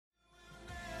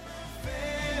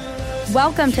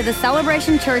Welcome to the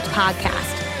Celebration Church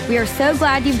podcast. We are so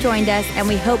glad you've joined us, and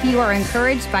we hope you are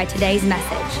encouraged by today's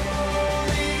message.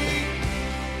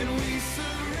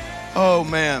 Oh,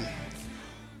 man.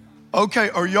 Okay,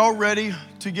 are y'all ready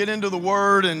to get into the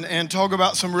Word and talk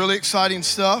about some really exciting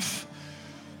stuff?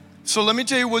 So let me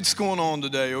tell you what's going on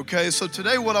today, okay? So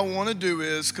today what I want to do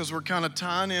is, because we're kind of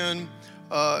tying in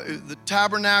the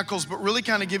Tabernacles, but really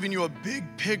kind of giving you a big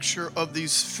picture of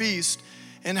these feasts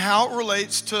and how it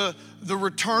relates to the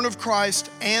return of Christ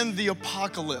and the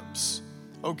apocalypse,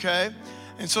 okay?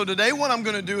 And so today what I'm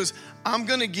going to do is I'm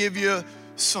going to give you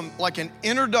like an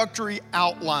introductory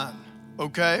outline,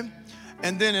 okay?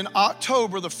 And then in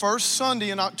October, the first Sunday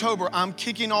in October, I'm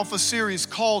kicking off a series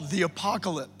called The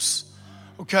Apocalypse,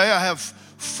 okay? I have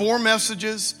 4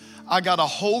 messages. I got a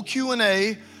whole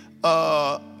Q&A.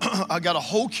 I got a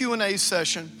whole Q&A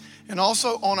session. And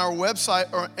also on our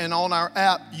website and on our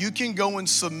app, you can go and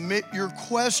submit your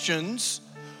questions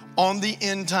on the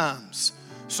end times.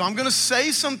 So I'm gonna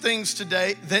say some things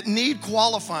today that need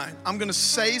qualifying. I'm gonna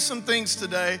say some things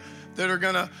today that are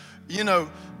gonna,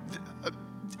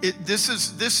 this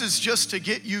is just to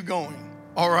get you going,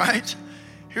 all right?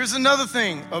 Here's another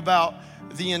thing about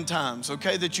the end times,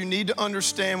 okay, that you need to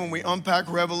understand when we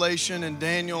unpack Revelation and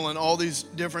Daniel and all these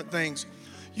different things.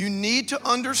 You need to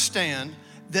understand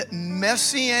that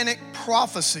messianic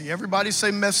prophecy, everybody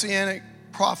say messianic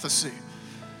prophecy,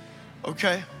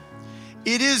 okay?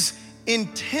 It is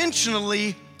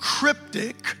intentionally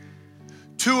cryptic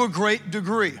to a great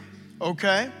degree,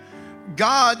 okay?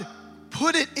 God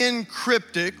put it in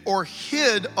cryptic or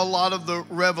hid a lot of the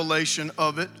revelation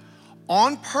of it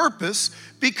on purpose,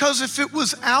 because if it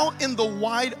was out in the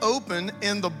wide open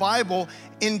in the Bible,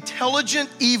 intelligent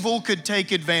evil could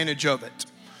take advantage of it,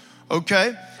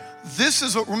 okay?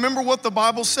 Remember what the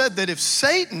Bible said, that if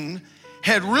Satan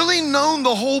had really known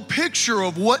the whole picture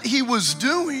of what he was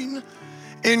doing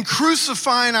in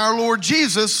crucifying our Lord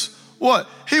Jesus, what?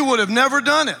 He would have never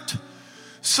done it.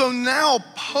 So now,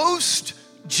 post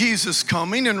Jesus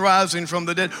coming and rising from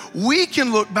the dead, we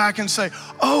can look back and say,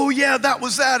 oh yeah, that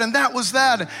was that, and that was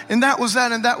that, and that was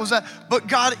that, and that was that. But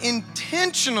God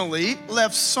intentionally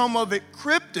left some of it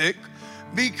cryptic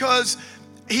because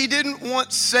He didn't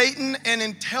want Satan and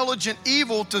intelligent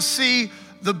evil to see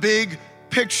the big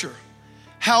picture.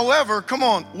 However, come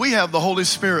on, we have the Holy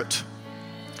Spirit.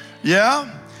 Yeah?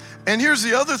 And here's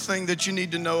the other thing that you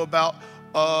need to know about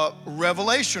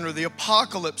Revelation or the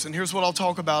apocalypse, and here's what I'll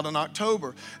talk about in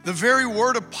October. The very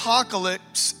word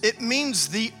apocalypse, it means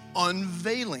the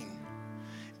unveiling.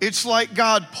 It's like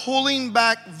God pulling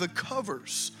back the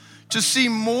covers to see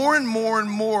more and more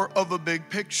and more of a big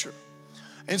picture.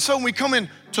 And so when we come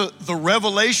into the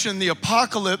revelation, the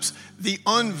apocalypse, the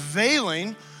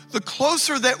unveiling, the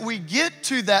closer that we get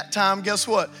to that time, guess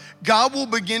what? God will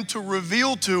begin to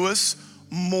reveal to us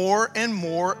more and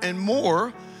more and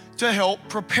more to help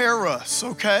prepare us,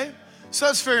 okay? So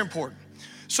that's very important.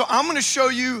 So I'm gonna show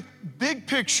you big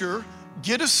picture,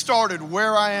 get us started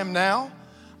where I am now.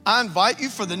 I invite you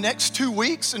for the next 2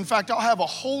 weeks. In fact, I'll have a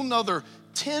whole nother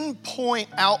 10-point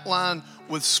outline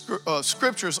with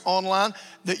scriptures online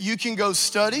that you can go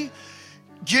study.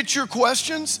 Get your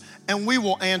questions and we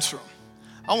will answer them.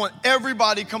 I want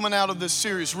everybody coming out of this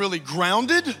series really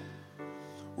grounded,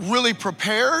 really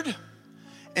prepared,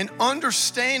 and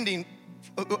understanding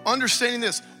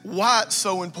this, why it's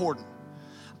so important.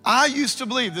 I used to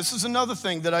believe, this is another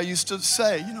thing that I used to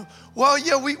say, well,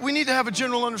 yeah, we need to have a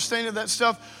general understanding of that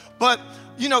stuff, but,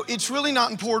 it's really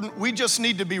not important. We just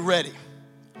need to be ready.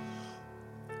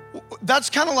 That's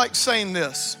kind of like saying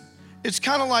this. It's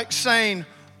kind of like saying,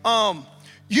 for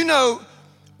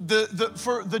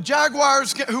the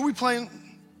Jaguars, who are we playing?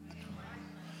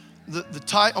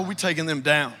 Are we taking them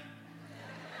down?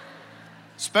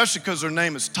 Especially because their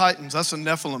name is Titans. That's the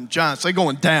Nephilim Giants. They're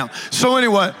going down. So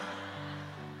anyway,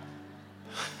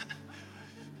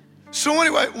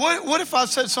 what if I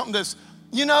said something this?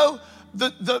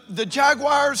 The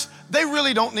Jaguars, they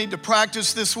really don't need to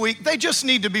practice this week. They just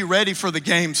need to be ready for the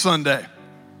game Sunday.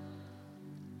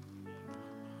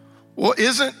 Well,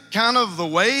 isn't kind of the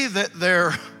way that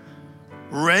they're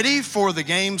ready for the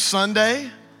game Sunday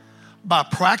by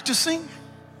practicing?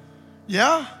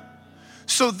 Yeah?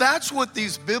 So that's what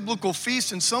these biblical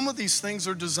feasts and some of these things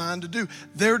are designed to do.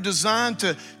 They're designed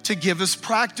to give us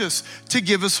practice, to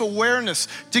give us awareness,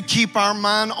 to keep our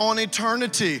mind on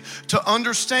eternity, to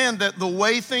understand that the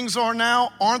way things are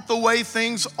now aren't the way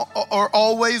things are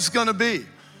always gonna be.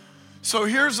 So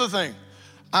here's the thing.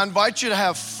 I invite you to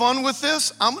have fun with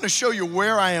this. I'm gonna show you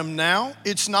where I am now.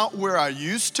 It's not where I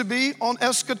used to be on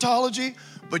eschatology,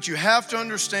 but you have to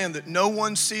understand that no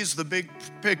one sees the big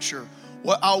picture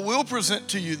What I will present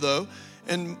to you, though,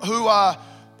 and who I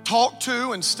talk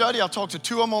to and study, I talked to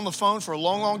two of them on the phone for a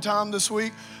long, long time this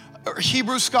week, are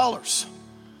Hebrew scholars.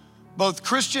 Both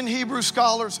Christian Hebrew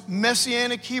scholars,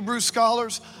 Messianic Hebrew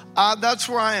scholars. That's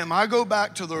where I am. I go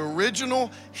back to the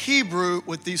original Hebrew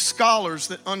with these scholars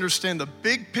that understand the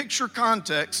big picture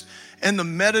context and the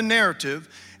meta-narrative.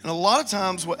 And a lot of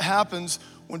times what happens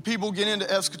when people get into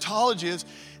eschatology is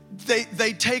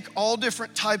they take all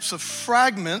different types of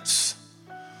fragments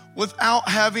without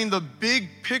having the big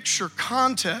picture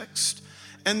context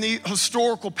and the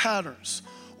historical patterns.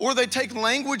 Or they take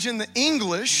language in the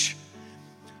English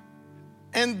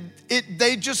and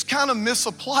they just kind of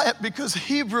misapply it because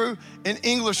Hebrew and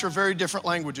English are very different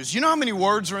languages. You know how many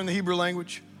words are in the Hebrew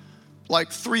language?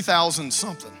 Like 3,000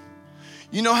 something.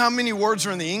 You know how many words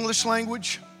are in the English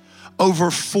language? Over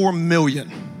 4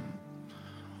 million.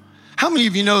 How many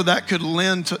of you know that could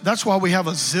lend to, that's why we have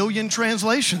a zillion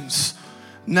translations.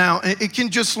 Now, it can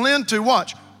just lend to,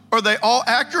 watch, are they all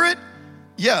accurate?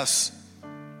 Yes,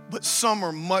 but some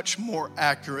are much more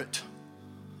accurate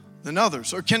than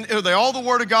others. Or are they all the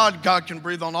Word of God? God can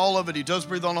breathe on all of it. He does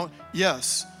breathe on all.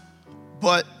 Yes,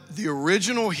 but the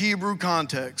original Hebrew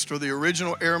context or the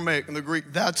original Aramaic and the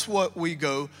Greek, that's what we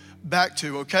go back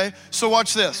to, okay? So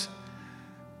watch this.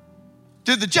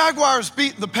 Did the Jaguars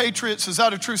beat the Patriots? Is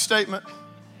that a true statement?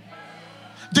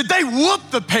 Did they whoop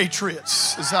the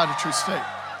Patriots? Is that a true statement?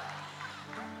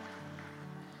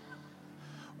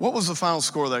 What was the final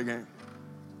score of that game?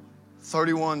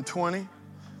 31-20.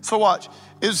 So watch.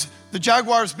 Is the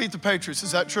Jaguars beat the Patriots?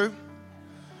 Is that true?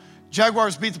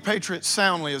 Jaguars beat the Patriots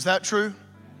soundly. Is that true?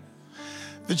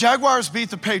 The Jaguars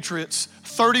beat the Patriots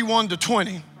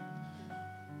 31-20,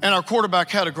 and our quarterback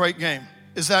had a great game.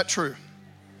 Is that true?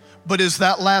 But is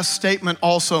that last statement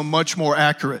also much more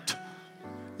accurate?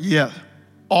 Yeah.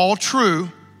 All true,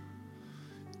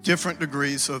 different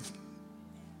degrees of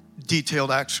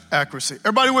detailed accuracy.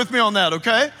 Everybody with me on that,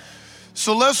 okay?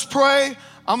 So let's pray.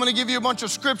 I'm gonna give you a bunch of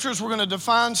scriptures. We're gonna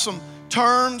define some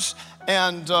terms,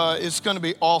 and it's gonna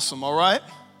be awesome, all right?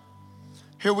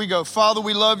 Here we go. Father,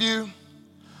 we love you.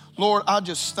 Lord, I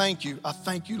just thank you. I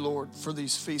thank you, Lord, for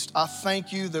these feasts. I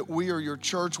thank you that we are your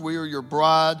church, we are your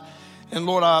bride. And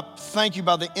Lord, I thank you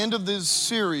by the end of this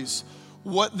series,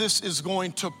 what this is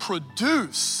going to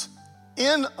produce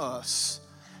in us.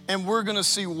 And we're gonna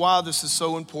see why this is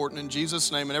so important in Jesus'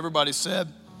 name. And everybody said,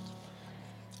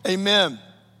 amen.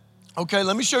 Okay,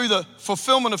 let me show you the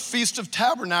fulfillment of Feast of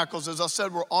Tabernacles. As I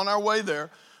said, we're on our way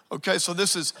there. Okay, so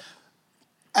this is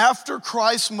after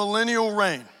Christ's millennial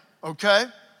reign, okay?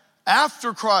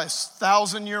 After Christ's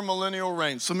 1,000-year millennial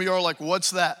reign. Some of you are like,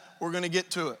 what's that? We're gonna get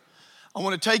to it. I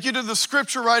wanna take you to the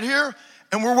scripture right here,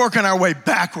 and we're working our way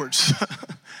backwards,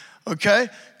 okay?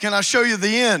 Can I show you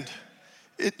the end?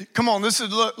 Come on, this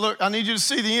is, look, I need you to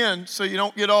see the end so you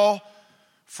don't get all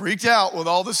freaked out with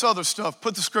all this other stuff.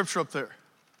 Put the scripture up there.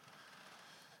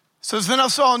 It says, then I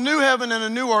saw a new heaven and a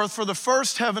new earth, for the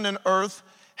first heaven and earth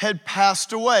had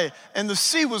passed away, and the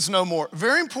sea was no more.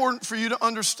 Very important for you to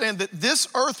understand that this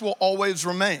earth will always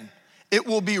remain. It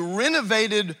will be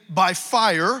renovated by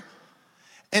fire,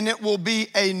 and it will be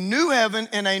a new heaven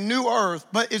and a new earth,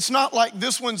 but it's not like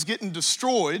this one's getting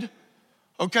destroyed.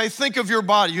 Okay, think of your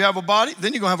body. You have a body,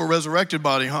 then you're gonna have a resurrected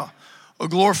body, huh? A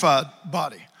glorified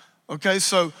body. Okay,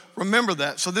 so remember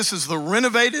that. So this is the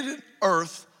renovated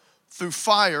earth through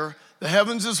fire, the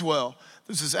heavens as well.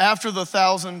 This is after the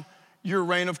 1,000-year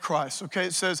reign of Christ. Okay,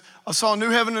 it says, I saw a new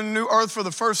heaven and a new earth, for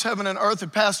the first heaven and earth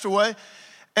had passed away,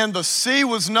 and the sea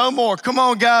was no more. Come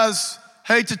on, guys.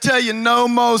 Hate to tell you, no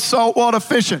more saltwater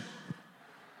fishing.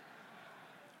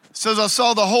 It says, I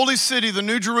saw the holy city, the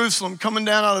new Jerusalem, coming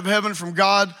down out of heaven from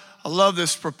God. I love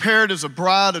this, prepared as a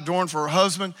bride adorned for her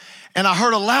husband. And I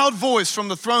heard a loud voice from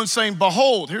the throne saying,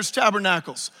 behold, here's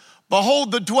Tabernacles.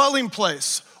 Behold, the dwelling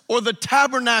place, or the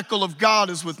tabernacle of God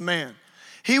is with man.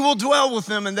 He will dwell with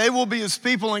them, and they will be his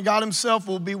people, and God himself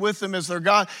will be with them as their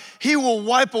God. He will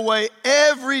wipe away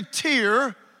every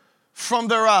tear from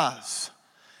their eyes.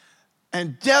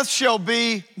 And death shall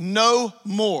be no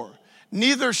more.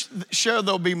 Neither shall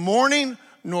there be mourning,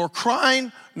 nor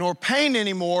crying, nor pain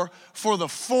anymore, for the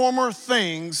former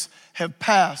things have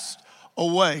passed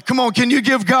away. Come on, can you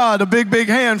give God a big, big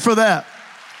hand for that?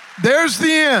 There's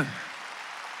the end.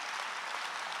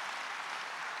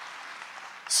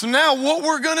 So now what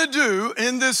we're gonna do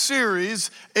in this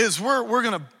series is we're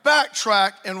gonna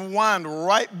backtrack and wind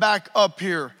right back up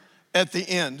here at the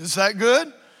end. Is that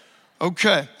good?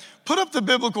 Okay. Put up the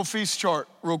biblical feast chart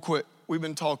real quick we've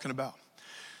been talking about.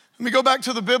 Let me go back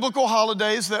to the biblical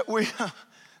holidays that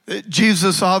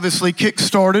Jesus obviously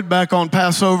kick-started back on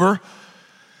Passover.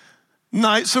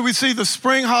 night. So we see the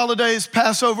spring holidays,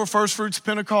 Passover, first fruits,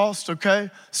 Pentecost, okay?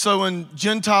 So in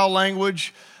Gentile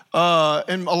language,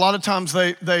 and a lot of times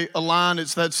they align,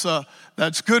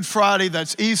 that's Good Friday,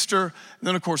 that's Easter, and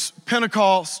then of course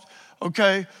Pentecost,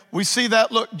 okay? We see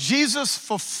that, look, Jesus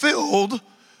fulfilled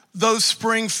those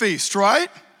spring feasts, right?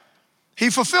 He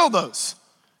fulfilled those.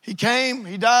 He came,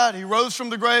 he died, he rose from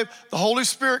the grave, the Holy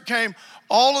Spirit came.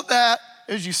 All of that,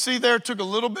 as you see there, took a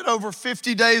little bit over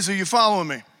 50 days. Are you following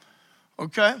me?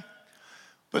 Okay?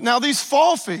 But now these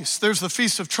fall feasts, there's the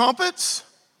Feast of Trumpets,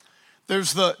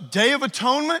 there's the Day of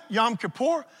Atonement, Yom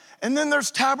Kippur, and then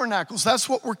there's Tabernacles. That's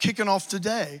what we're kicking off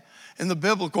today in the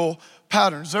biblical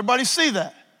patterns. Does everybody see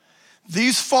that?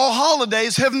 These fall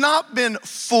holidays have not been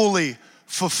fully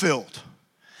fulfilled.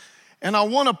 And I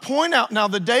want to point out now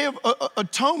the Day of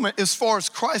Atonement, as far as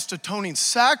Christ's atoning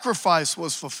sacrifice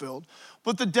was fulfilled,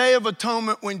 but the Day of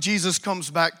Atonement when Jesus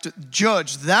comes back to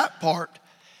judge, that part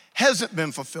hasn't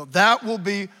been fulfilled. That will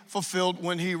be fulfilled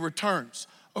when he returns,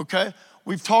 okay?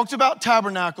 We've talked about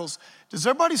Tabernacles. Does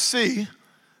everybody see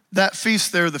that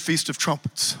feast there, the Feast of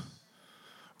Trumpets?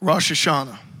 Rosh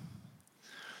Hashanah.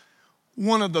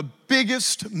 One of the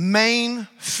biggest main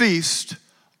feasts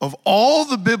of all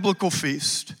the biblical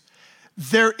feasts.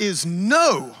 There is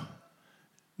no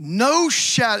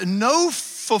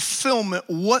fulfillment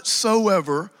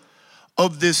whatsoever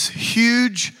of this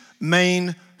huge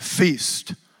main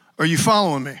feast. Are you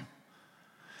following me?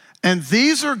 And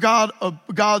these are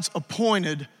God's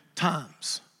appointed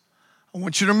times. I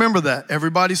want you to remember that.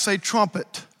 Everybody say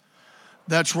trumpet.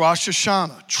 That's Rosh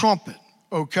Hashanah, trumpet,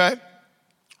 okay?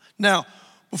 Now,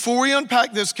 before we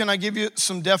unpack this, can I give you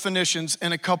some definitions?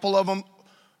 And a couple of them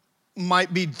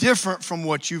might be different from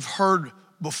what you've heard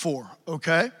before,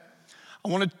 okay? I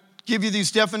want to give you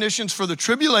these definitions for the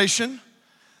tribulation,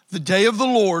 the day of the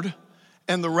Lord,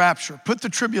 and the rapture. Put the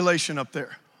tribulation up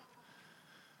there.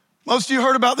 Most of you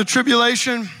heard about the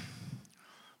tribulation,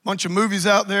 bunch of movies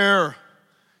out there, or,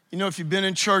 if you've been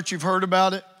in church, you've heard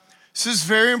about it. This is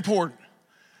very important.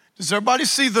 Does everybody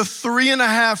see the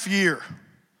 3.5 year?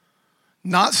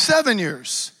 Not 7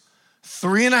 years,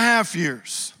 3.5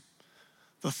 years.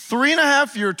 The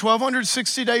 3.5 year,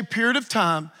 1,260-day period of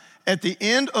time at the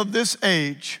end of this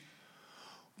age,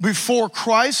 before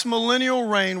Christ's millennial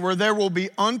reign, where there will be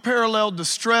unparalleled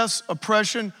distress,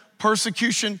 oppression,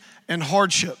 persecution, and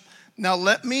hardship. Now,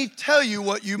 let me tell you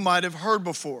what you might have heard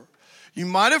before. You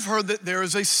might have heard that there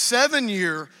is a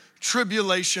 7-year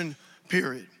tribulation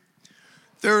period.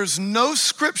 There is no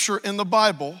scripture in the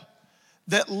Bible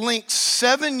that links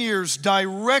 7 years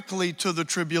directly to the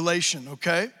tribulation,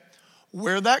 okay?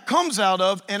 Where that comes out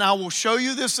of, and I will show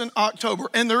you this in October,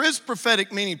 and there is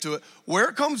prophetic meaning to it. Where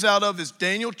it comes out of is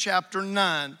Daniel chapter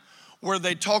 9, where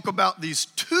they talk about these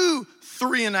 2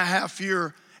 3.5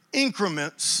 year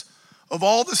increments of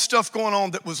all the stuff going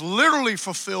on that was literally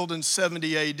fulfilled in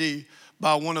 70 AD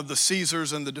by one of the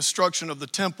Caesars and the destruction of the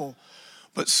temple.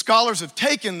 But scholars have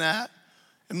taken that,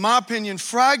 in my opinion,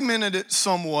 fragmented it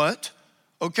somewhat,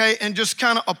 okay, and just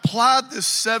kind of applied this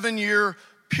 7-year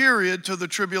period to the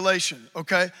tribulation,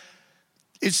 okay?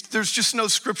 There's just no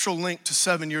scriptural link to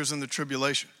 7 years in the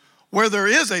tribulation. Where there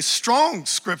is a strong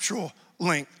scriptural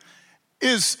link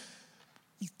is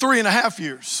 3.5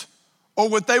 years, or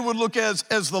what they would look as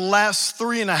the last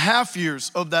 3.5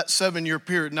 years of that 7-year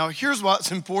period. Now, here's why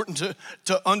it's important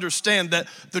to understand that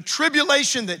the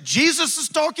tribulation that Jesus is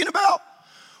talking about,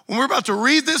 when we're about to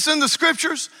read this in the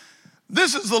scriptures,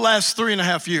 this is the last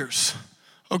 3.5 years,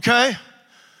 okay?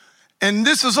 And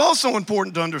this is also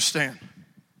important to understand.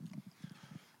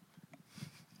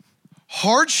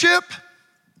 Hardship,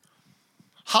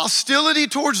 hostility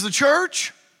towards the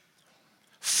church,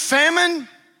 famine,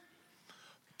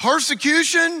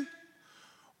 persecution,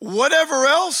 whatever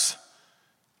else,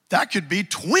 that could be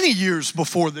 20 years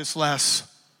before this last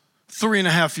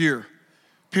 3.5 year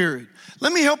period.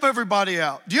 Let me help everybody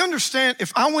out. Do you understand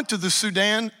if I went to the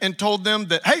Sudan and told them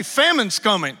that, hey, famine's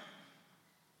coming?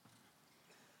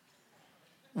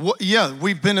 Yeah,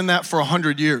 we've been in that for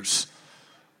 100 years.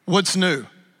 What's new? Do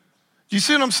you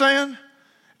see what I'm saying?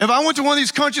 If I went to one of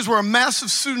these countries where a massive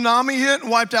tsunami hit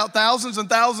and wiped out thousands and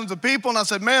thousands of people, and I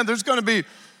said, man, there's gonna be,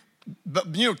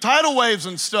 tidal waves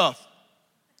and stuff.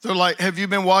 They're like, have you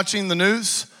been watching the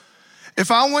news? If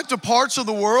I went to parts of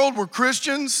the world where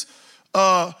Christians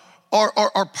are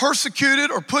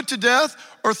persecuted or put to death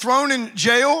or thrown in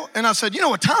jail, and I said,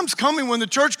 a time's coming when the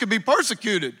church could be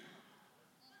persecuted.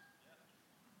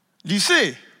 Do you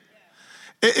see?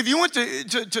 If you went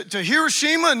to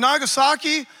Hiroshima and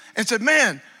Nagasaki and said,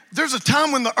 man, there's a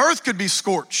time when the earth could be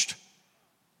scorched.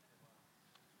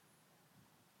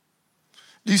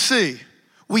 Do you see?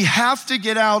 We have to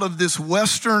get out of this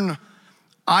Western,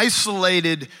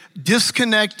 isolated,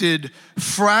 disconnected,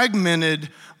 fragmented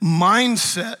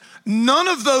mindset. None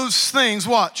of those things,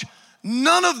 watch,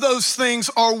 none of those things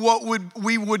are what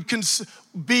we would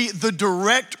be the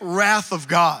direct wrath of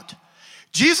God.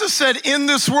 Jesus said, in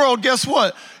this world, guess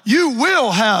what? You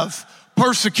will have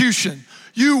persecution.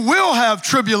 You will have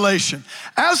tribulation.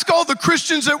 Ask all the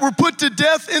Christians that were put to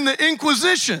death in the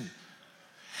Inquisition.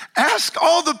 Ask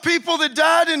all the people that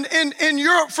died in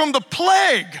Europe from the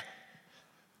plague.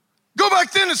 Go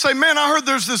back then and say, man, I heard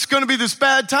there's going to be this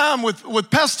bad time with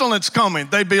pestilence coming.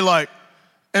 They'd be like,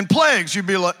 and plagues, they'd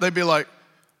be like,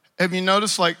 have you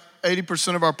noticed like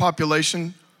 80% of our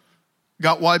population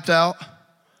got wiped out?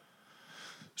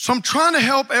 So I'm trying to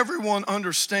help everyone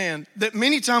understand that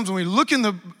many times when we look in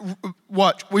the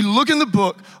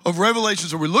book of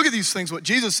Revelations, or we look at these things, what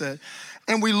Jesus said,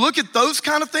 and we look at those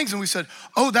kind of things and we said,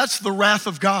 oh, that's the wrath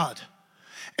of God.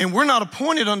 And we're not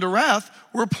appointed unto wrath,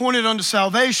 we're appointed unto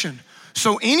salvation.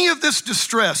 So any of this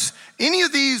distress, any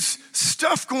of these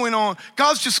stuff going on,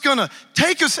 God's just gonna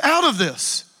take us out of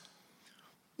this.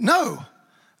 No,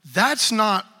 that's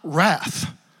not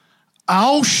wrath.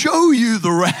 I'll show you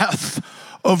the wrath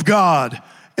of God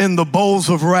in the bowls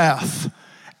of wrath.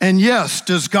 And yes,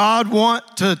 does God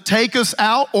want to take us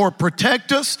out or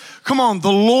protect us? Come on,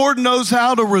 the Lord knows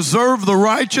how to reserve the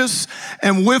righteous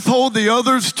and withhold the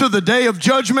others to the day of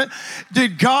judgment.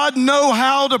 Did God know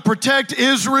how to protect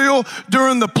Israel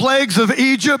during the plagues of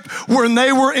Egypt when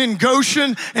they were in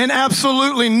Goshen and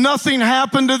absolutely nothing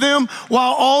happened to them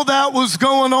while all that was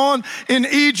going on in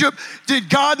Egypt?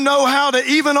 Did God know how to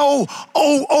even,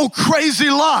 crazy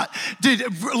Lot.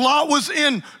 Lot was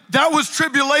in, that was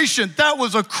tribulation. That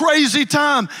was a crazy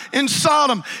time in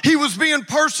Sodom. He was being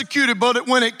persecuted, but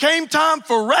when it came time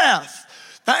for wrath,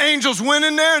 the angels went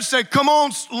in there and said, come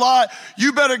on, Lot,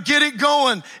 you better get it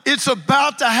going. It's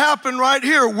about to happen right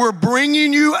here. We're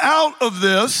bringing you out of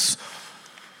this.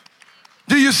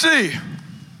 Do you see?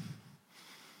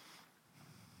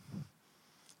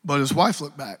 But his wife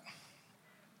looked back.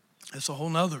 It's a whole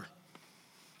nother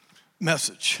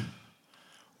message.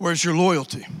 Where's your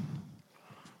loyalty?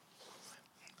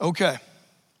 Okay,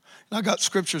 I got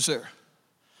scriptures there.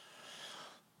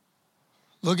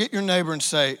 Look at your neighbor and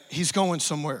say, he's going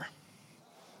somewhere.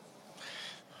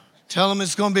 Tell him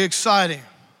it's going to be exciting.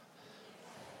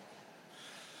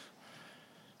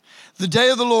 The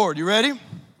day of the Lord, you ready?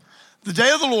 The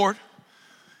day of the Lord,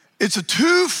 it's a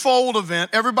twofold event.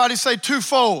 Everybody say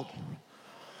twofold.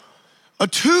 A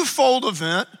twofold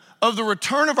event of the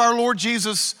return of our Lord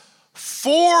Jesus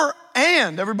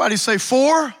everybody say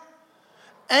for,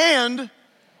 and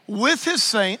with his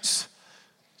saints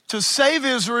to save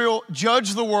Israel,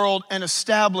 judge the world, and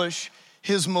establish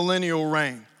his millennial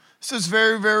reign. This is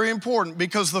very, very important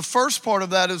because the first part of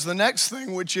that is the next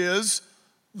thing, which is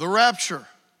the rapture.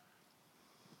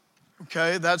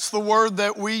 Okay, that's the word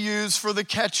that we use for the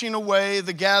catching away,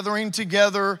 the gathering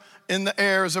together in the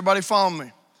air. Is everybody following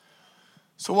me?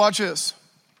 So watch this.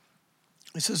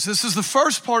 It says this is the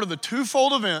first part of the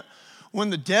twofold event when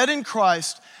the dead in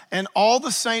Christ and all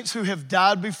the saints who have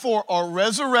died before are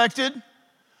resurrected,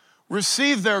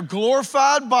 receive their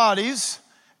glorified bodies,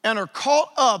 and are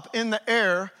caught up in the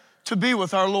air to be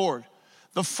with our Lord.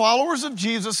 The followers of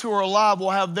Jesus who are alive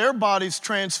will have their bodies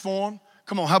transformed.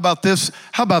 Come on, how about this?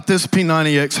 How about this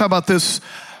P90X? How about this?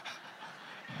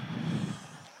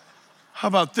 How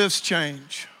about this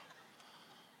change?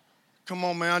 Come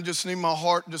on, man, I just need my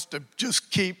heart to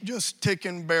keep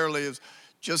ticking barely,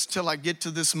 just till I get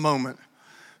to this moment.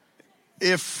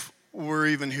 If we're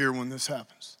even here when this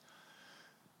happens.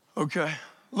 Okay,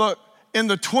 look, in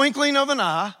the twinkling of an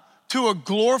eye to a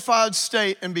glorified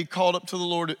state and be called up to the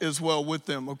Lord as well with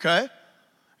them, okay?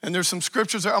 And there's some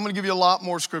scriptures there. I'm gonna give you a lot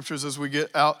more scriptures as we get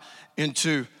out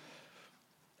into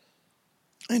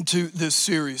this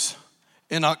series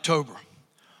in October.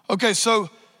 Okay,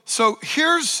 so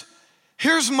here's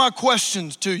my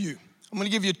questions to you. I'm gonna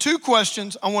give you two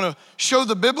questions. I wanna show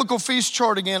the biblical feast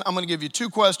chart again. I'm gonna give you two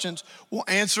questions. We'll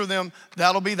answer them.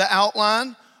 That'll be the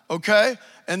outline, okay?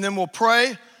 And then we'll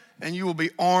pray, and you will be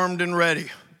armed and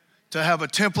ready to have a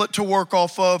template to work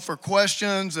off of for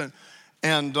questions and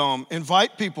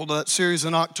invite people to that series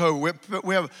in October.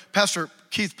 We have Pastor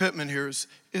Keith Pittman here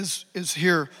is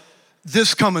here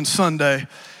this coming Sunday.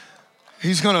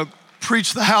 He's gonna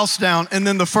preach the house down, and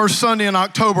then the first Sunday in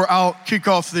October, I'll kick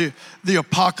off the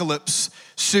Apocalypse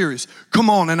series. Come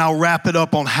on, and I'll wrap it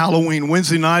up on Halloween.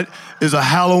 Wednesday night is a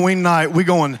Halloween night. We're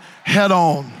going head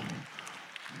on.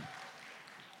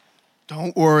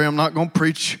 Don't worry, I'm not going to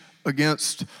preach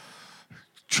against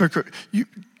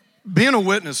being a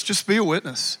witness. Just be a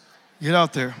witness. Get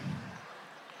out there.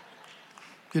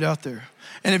 Get out there.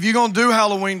 And if you're going to do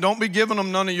Halloween, don't be giving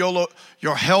them none of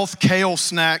your health kale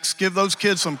snacks. Give those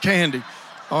kids some candy,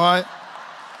 all right?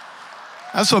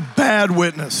 That's a bad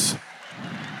witness.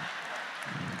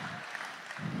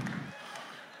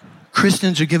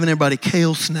 Christians are giving everybody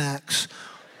kale snacks.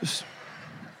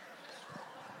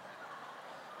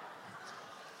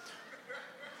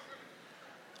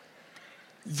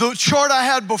 The chart I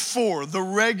had before, the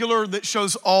regular that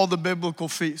shows all the biblical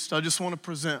feasts, I just want to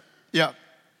present. Yeah.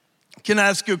 Can I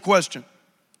ask you a question?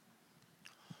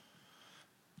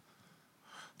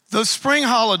 The spring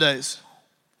holidays,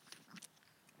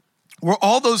 were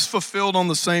all those fulfilled on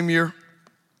the same year?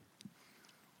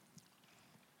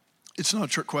 It's not a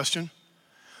trick question.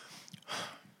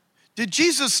 Did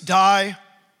Jesus die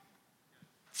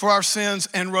for our sins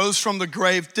and rose from the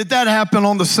grave? Did that happen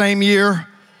on the same year?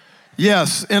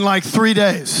 Yes, in like 3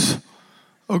 days,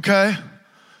 okay?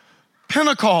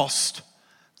 Pentecost,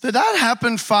 did that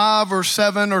happen 5 or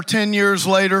 7 or 10 years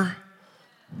later?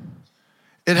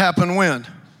 It happened when?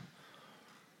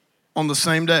 On the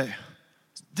same day.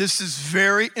 This is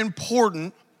very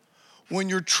important when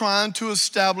you're trying to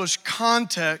establish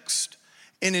context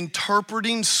in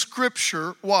interpreting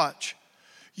scripture. Watch,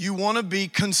 you want to be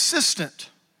consistent.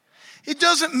 It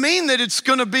doesn't mean that it's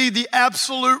going to be the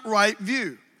absolute right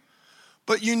view,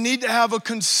 but you need to have a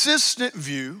consistent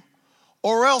view,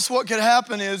 or else what could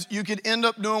happen is you could end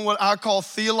up doing what I call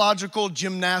theological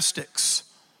gymnastics.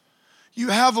 You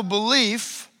have a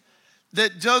belief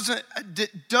that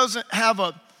doesn't have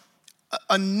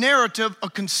a narrative, a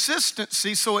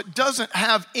consistency, so it doesn't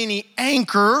have any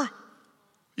anchor.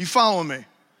 You follow me?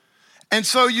 And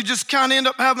so you just kind of end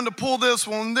up having to pull this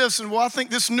one, this, and well, I think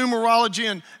this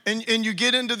numerology, and you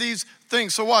get into these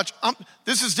things. So watch,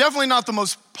 this is definitely not the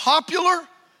most popular,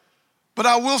 but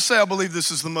I will say I believe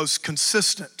this is the most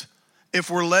consistent. If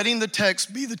we're letting the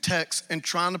text be the text and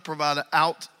trying to provide an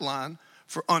outline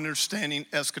for understanding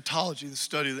eschatology, the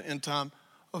study of the end time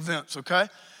events, okay?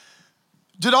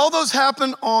 Did all those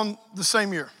happen on the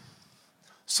same year?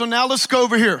 So now let's go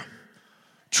over here.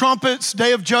 Trumpets,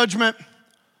 Day of Judgment,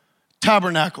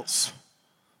 Tabernacles,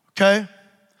 okay?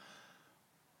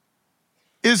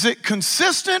 Is it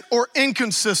consistent or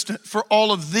inconsistent for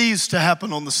all of these to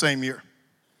happen on the same year?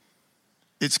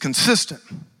 It's consistent.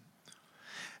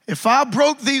 If I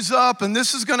broke these up and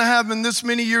this is gonna happen this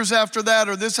many years after that,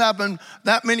 or this happened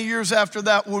that many years after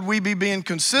that, would we be being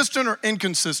consistent or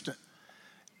inconsistent?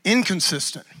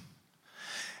 Inconsistent.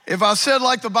 If I said,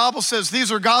 like the Bible says,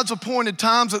 these are God's appointed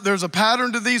times, that there's a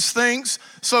pattern to these things.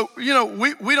 So, we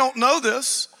don't know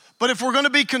this, but if we're gonna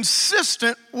be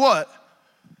consistent, what?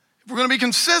 If we're gonna be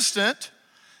consistent,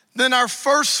 then our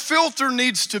first filter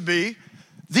needs to be,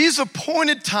 these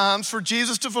appointed times for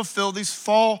Jesus to fulfill these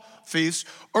fall feasts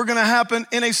are gonna happen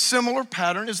in a similar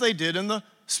pattern as they did in the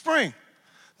spring,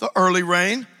 the early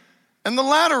rain and the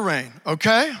latter rain,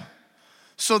 okay?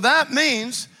 So that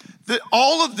means that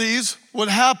all of these would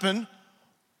happen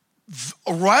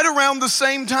right around the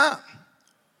same time.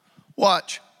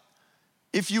 Watch.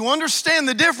 If you understand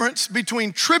the difference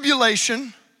between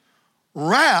tribulation,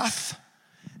 wrath,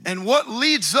 and what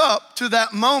leads up to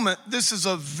that moment, this is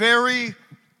a very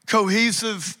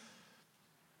cohesive,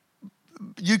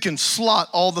 you can slot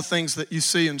all the things that you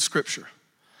see in Scripture.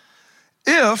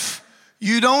 If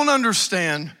you don't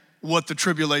understand what the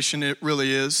tribulation it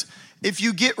really is, if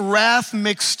you get wrath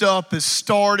mixed up as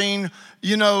starting,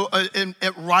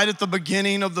 right at the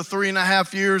beginning of the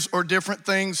 3.5 years or different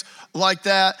things like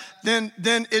that, then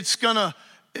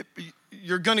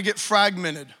you're gonna get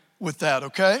fragmented with that,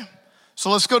 okay?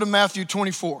 So let's go to Matthew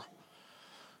 24,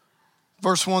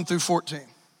 verse 1 through 14.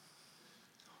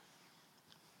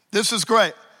 This is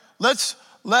great. Let's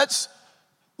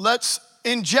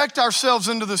inject ourselves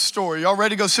into this story. Y'all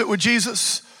ready to go sit with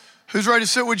Jesus? Who's ready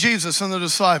to sit with Jesus and the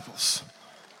disciples?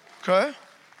 Okay.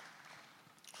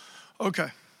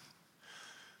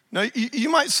 Now, you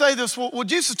might say this, well,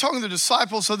 Jesus is talking to the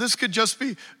disciples, so this could just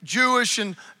be Jewish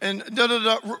and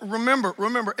da-da-da.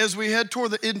 Remember, as we head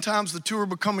toward the end times, the two are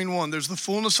becoming one. There's the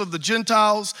fullness of the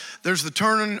Gentiles. There's the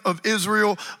turning of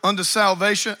Israel unto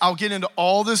salvation. I'll get into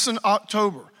all this in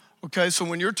October, okay? So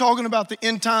when you're talking about the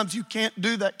end times, you can't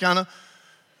do that kind of,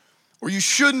 or you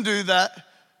shouldn't do that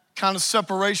kind of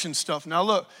separation stuff. Now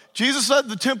look, Jesus left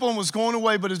the temple and was going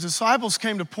away, but his disciples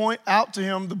came to point out to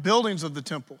him the buildings of the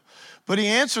temple. But he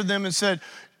answered them and said,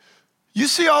 you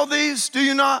see all these, do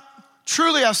you not?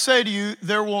 Truly I say to you,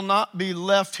 there will not be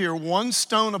left here one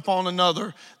stone upon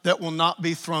another that will not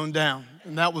be thrown down.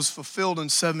 And that was fulfilled in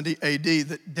 70 AD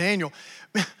that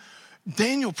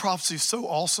Daniel prophecy is so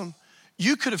awesome.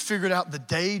 You could have figured out the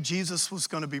day Jesus was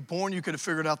going to be born. You could have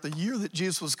figured out the year that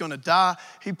Jesus was going to die.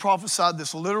 He prophesied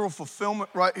this literal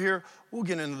fulfillment right here. We'll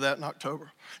get into that in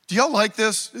October. Do y'all like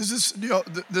this? Is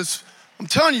this? I'm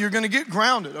telling you, you're going to get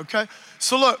grounded, okay?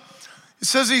 So look, it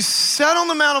says he sat on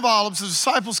the Mount of Olives. The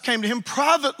disciples came to him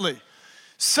privately,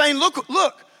 saying, look,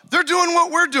 they're doing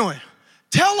what we're doing.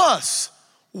 Tell us,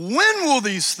 when will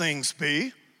these things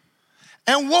be?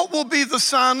 And what will be the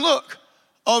sign,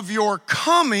 of your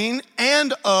coming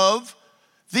and of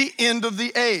the end of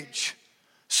the age?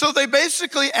 So they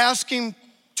basically ask him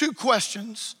two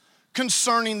questions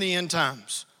concerning the end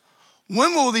times.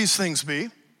 When will these things be?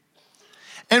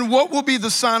 And what will be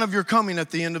the sign of your coming at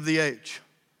the end of the age?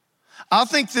 I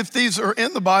think if these are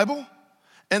in the Bible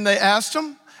and they asked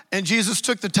them and Jesus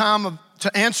took the time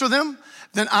to answer them,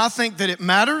 then I think that it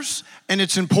matters and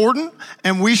it's important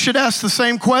and we should ask the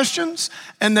same questions,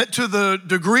 and that to the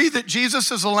degree that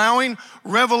Jesus is allowing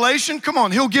revelation, come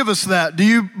on, he'll give us that. Do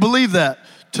you believe that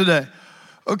today?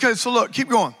 Okay, so look, keep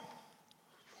going.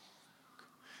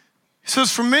 He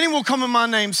says, for many will come in my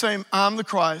name saying, I'm the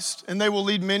Christ, and they will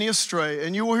lead many astray.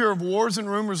 And you will hear of wars and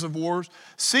rumors of wars.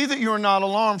 See that you are not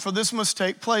alarmed, for this must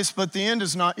take place, but the end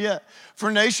is not yet.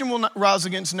 For nation will not rise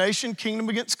against nation, kingdom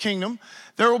against kingdom.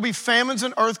 There will be famines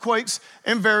and earthquakes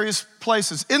in various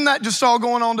places. Isn't that just all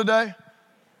going on today?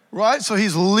 Right? So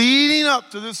he's leading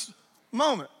up to this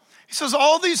moment. He says,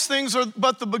 all these things are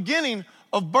but the beginning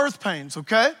of birth pains,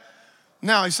 okay?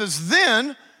 Now he says,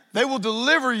 then they will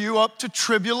deliver you up to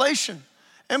tribulation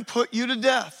and put you to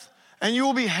death. And you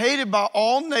will be hated by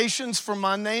all nations for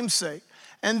my name's sake.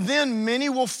 And then many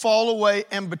will fall away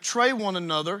and betray one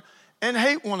another and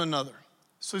hate one another.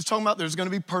 So he's talking about there's going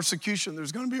to be persecution.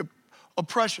 There's going to be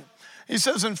oppression. He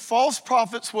says, and false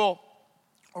prophets will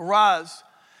arise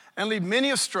and lead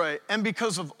many astray. And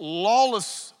because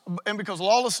lawlessness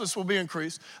will be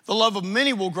increased, the love of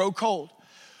many will grow cold.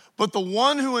 But the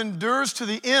one who endures to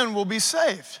the end will be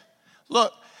saved.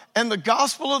 Look, and the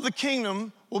gospel of the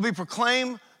kingdom will be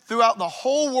proclaimed throughout the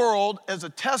whole world as a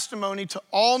testimony to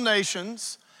all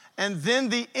nations, and then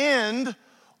the end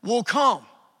will come.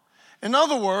 In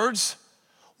other words,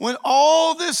 when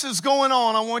all this is going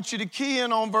on, I want you to key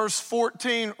in on verse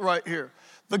 14 right here.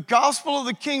 The gospel of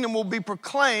the kingdom will be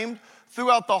proclaimed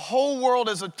throughout the whole world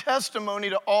as a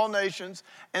testimony to all nations,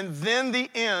 and then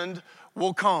the end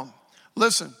will come.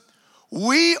 Listen,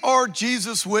 we are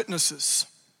Jesus' witnesses.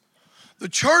 The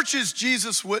church is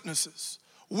Jesus' witnesses.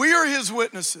 We are his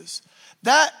witnesses.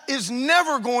 That is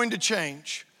never going to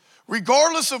change,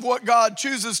 regardless of what God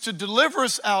chooses to deliver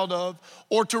us out of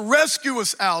or to rescue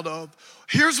us out of.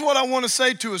 Here's what I want to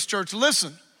say to us, church.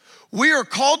 Listen, we are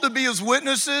called to be his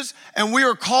witnesses, and we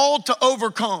are called to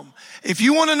overcome. If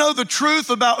you want to know the truth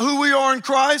about who we are in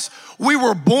Christ, we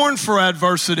were born for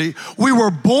adversity. We were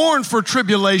born for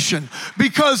tribulation,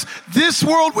 because this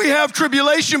world we have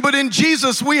tribulation, but in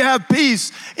Jesus we have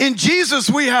peace. In Jesus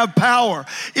we have power.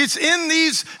 It's in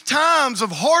these times of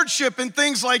hardship and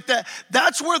things like that.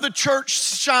 That's where the church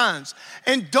shines.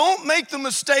 And don't make the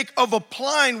mistake of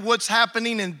applying what's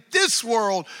happening in this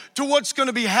world to what's going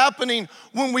to be happening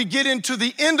when we get into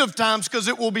the end of times, because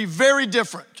it will be very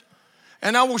different.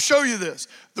 And I will show you this.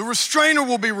 The restrainer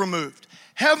will be removed.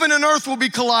 Heaven and earth will be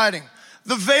colliding.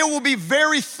 The veil will be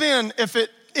very thin, if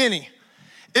any.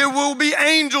 It will be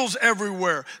angels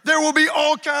everywhere. There will be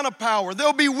all kind of power.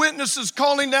 There'll be witnesses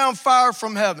calling down fire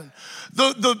from heaven.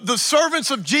 The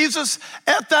servants of Jesus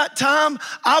at that time,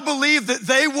 I believe that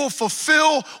they will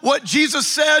fulfill what Jesus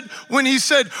said when he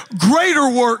said, greater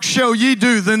work shall ye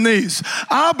do than these.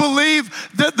 I believe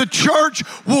that the church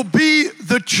will be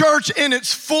the church in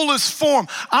its fullest form.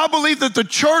 I believe that the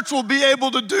church will be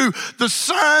able to do the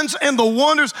signs and the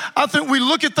wonders. I think we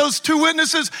look at those two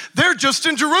witnesses, they're just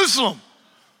in Jerusalem.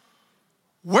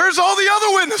 Where's all the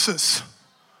other witnesses?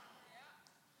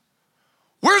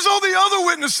 Where's all the other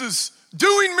witnesses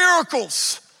doing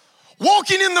miracles,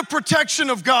 walking in the protection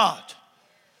of God,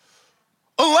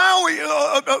 allowing,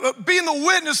 being the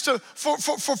witness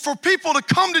for people to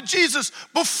come to Jesus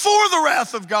before the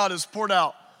wrath of God is poured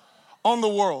out on the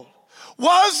world?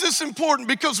 Why is this important?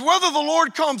 Because whether the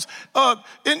Lord comes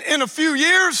in a few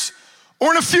years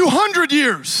or in a few hundred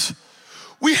years,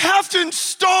 we have to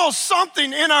install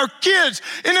something in our kids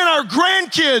and in our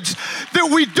grandkids that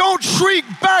we don't shrink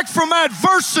back from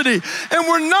adversity, and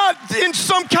we're not in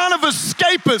some kind of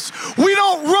escapist. We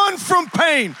don't run from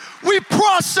pain. We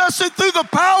process it through the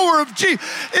power of Jesus.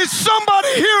 Is somebody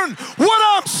hearing what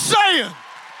I'm saying?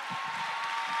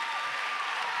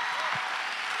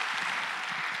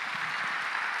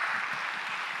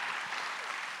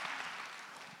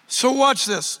 So watch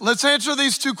this. Let's answer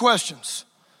these two questions.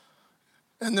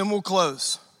 and then we'll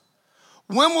close.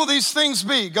 When will these things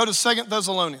be? Go to 2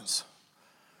 Thessalonians.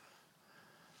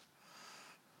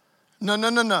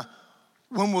 No.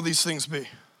 When will these things be?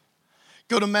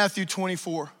 Go to Matthew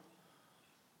 24.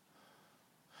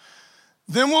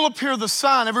 Then will appear the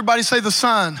sign. Everybody say the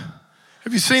sign.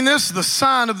 Have you seen this? The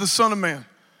sign of the Son of Man.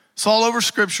 It's all over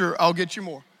Scripture. I'll get you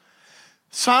more.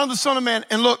 Sign of the Son of Man.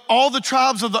 And look, all the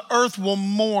tribes of the earth will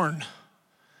mourn.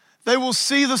 They will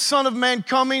see the Son of Man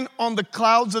coming on the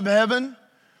clouds of heaven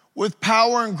with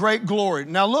power and great glory.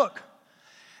 Now look,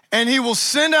 and he will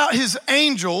send out his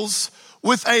angels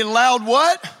with a loud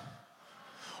what?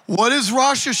 What is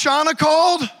Rosh Hashanah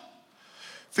called?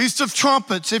 Feast of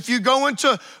Trumpets. If you go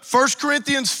into 1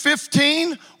 Corinthians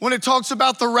 15, when it talks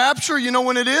about the rapture, you know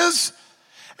when it is?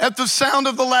 At the sound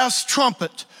of the last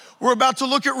trumpet. We're about to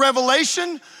look at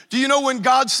Revelation. Do you know when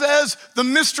God says the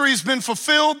mystery has been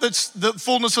fulfilled? That's the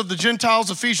fullness of the Gentiles,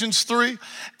 Ephesians 3.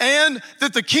 And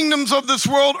that the kingdoms of this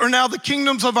world are now the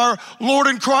kingdoms of our Lord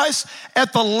and Christ.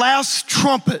 At the last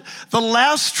trumpet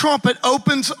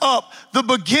opens up the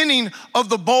beginning of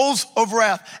the bowls of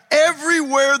wrath.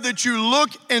 Everywhere that you look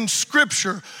in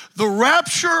Scripture, the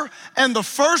rapture and the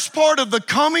first part of the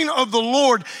coming of the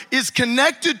Lord is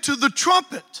connected to the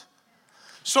trumpet.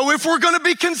 So if we're gonna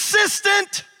be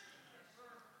consistent,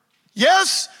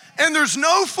 yes, and there's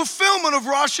no fulfillment of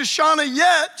Rosh Hashanah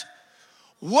yet,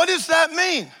 what does that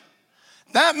mean?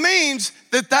 That means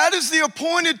that is the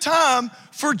appointed time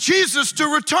for Jesus to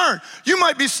return. You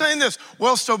might be saying this,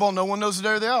 well, Stovall, no one knows the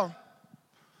day or the hour.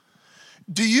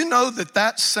 Do you know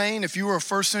that saying, if you were a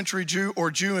first century Jew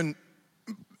or Jew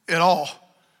at all,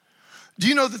 do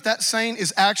you know that saying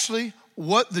is actually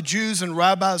what the Jews and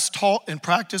rabbis taught and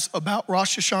practiced about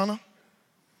Rosh Hashanah,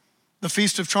 the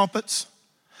Feast of Trumpets?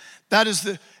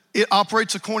 It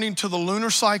operates according to the lunar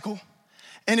cycle,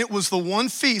 and it was the one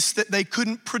feast that they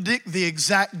couldn't predict the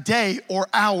exact day or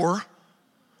hour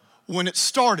when it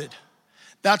started.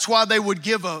 That's why they would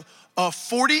give a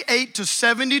 48 to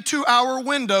 72 hour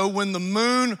window when the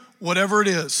moon, whatever it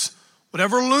is,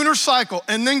 whatever lunar cycle,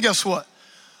 and then guess what?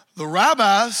 The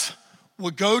rabbis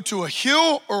would go to a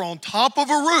hill or on top of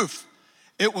a roof.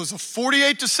 It was a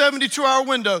 48 to 72 hour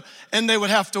window, and they would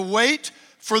have to wait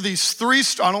for these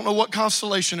I don't know what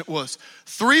constellation it was,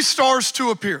 3 stars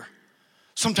to appear.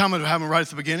 Sometimes it would happen right at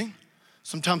the beginning.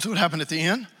 Sometimes it would happen at the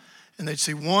end. And they'd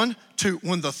see 1, 2.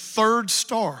 When the 3rd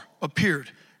star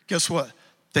appeared, guess what?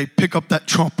 They'd pick up that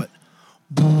trumpet.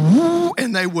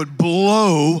 And they would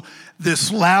blow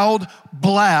this loud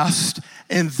blast.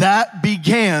 And that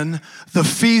began the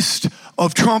Feast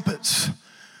of Trumpets.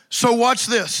 So watch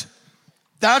this.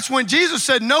 That's when Jesus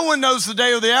said, no one knows the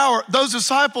day or the hour. Those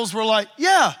disciples were like,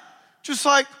 yeah, just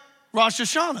like Rosh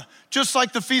Hashanah, just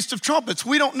like the Feast of Trumpets.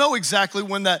 We don't know exactly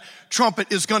when that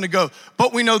trumpet is gonna go,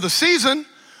 but we know the season,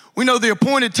 we know the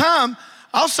appointed time.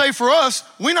 I'll say for us,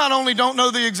 we not only don't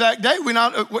know the exact day,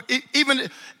 even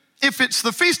if it's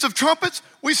the Feast of Trumpets,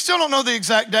 we still don't know the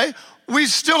exact day. We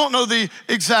still don't know the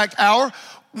exact hour.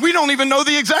 We don't even know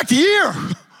the exact year.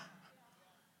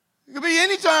 It could be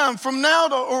any time from now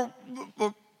to or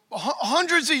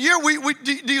hundreds of years.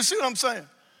 Do you see what I'm saying?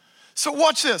 So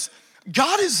watch this.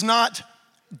 God is not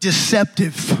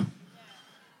deceptive.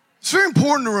 It's very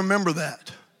important to remember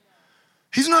that.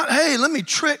 He's not, hey, let me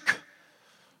trick.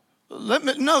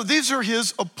 No, these are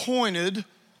his appointed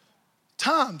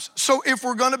times. So if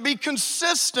we're gonna be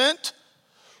consistent,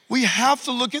 we have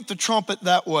to look at the trumpet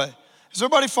that way. Does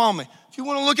everybody follow me? If you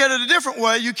wanna look at it a different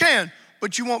way, you can,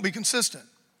 but you won't be consistent.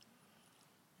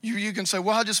 You can say,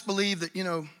 well, I just believe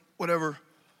that, whatever.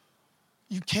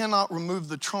 You cannot remove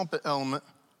the trumpet element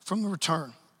from the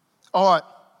return. All right,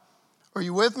 are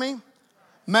you with me?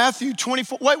 Matthew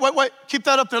 24, wait, keep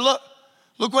that up there, look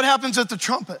what happens at the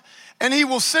trumpet. And he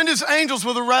will send his angels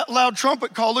with a loud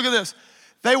trumpet call, look at this.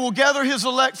 They will gather his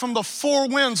elect from the 4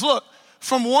 winds, look,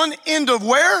 from one end of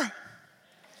where?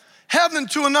 Heaven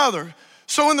to another.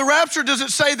 So in the rapture, does it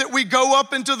say that we go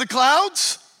up into the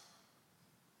clouds?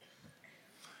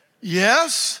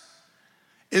 Yes.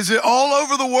 Is it all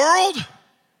over the world?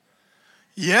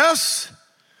 Yes.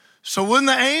 So wouldn't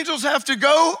the angels have to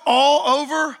go all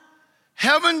over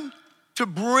heaven to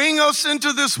bring us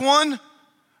into this one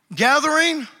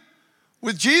gathering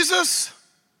with Jesus?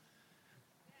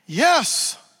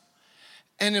 Yes.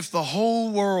 And if the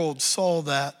whole world saw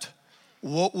that,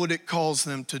 what would it cause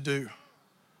them to do?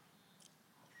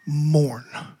 Mourn.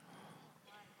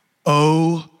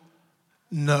 Oh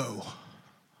no.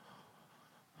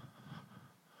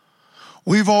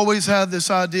 We've always had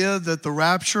this idea that the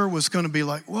rapture was going to be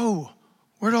like, whoa,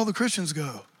 where'd all the Christians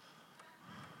go?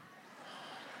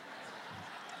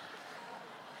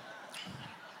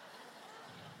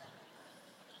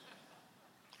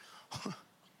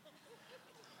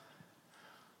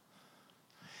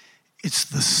 It's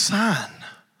the sign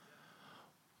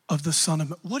of the Son of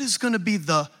Man. What is going to be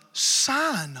the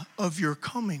sign of your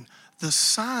coming? The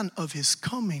sign of his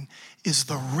coming is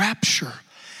the rapture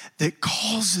that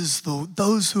causes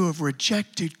those who have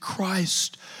rejected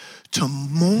Christ to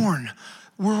mourn.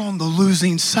 We're on the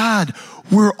losing side.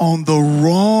 We're on the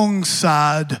wrong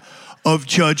side of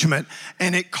judgment.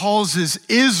 And it causes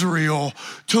Israel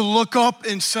to look up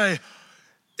and say,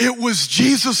 it was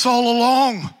Jesus all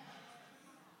along.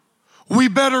 We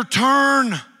better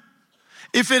turn.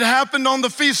 If it happened on the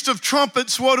Feast of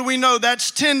Trumpets, what do we know?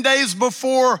 That's 10 days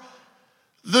before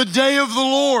the day of the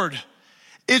Lord.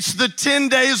 It's the 10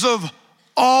 days of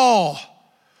awe.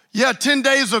 Yeah, 10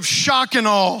 days of shock and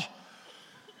awe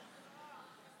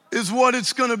is what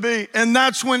it's gonna be. And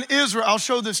that's when Israel, I'll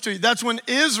show this to you. That's when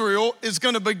Israel is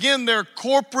gonna begin their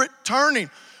corporate turning.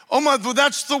 Oh my, well,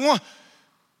 that's the one.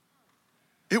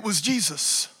 It was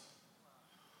Jesus.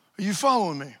 Are you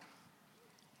following me?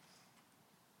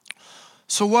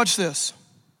 So watch this.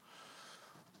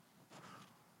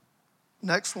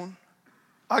 Next one.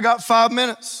 I got 5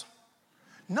 minutes.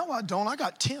 No, I don't. I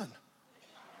got 10.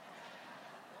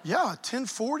 Yeah,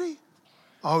 10:40.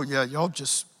 Oh yeah, y'all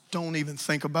just don't even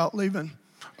think about leaving.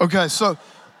 Okay, so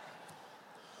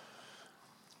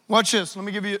watch this. Let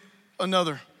me give you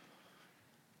another.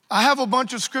 I have a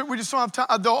bunch of script. We just don't have time.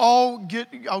 I'll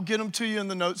get them to you in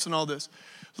the notes and all this.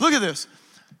 Look at this.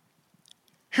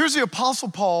 Here's the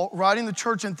Apostle Paul writing the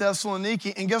church in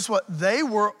Thessaloniki, and guess what? They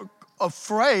were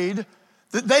afraid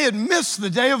that they had missed the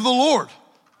day of the Lord.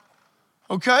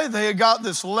 Okay? They had got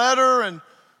this letter and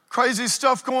crazy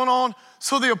stuff going on.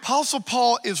 So the Apostle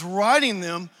Paul is writing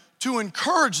them to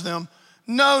encourage them.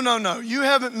 No. You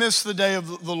haven't missed the day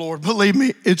of the Lord. Believe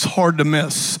me, it's hard to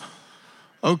miss.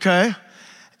 Okay?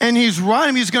 And he's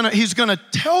writing, he's gonna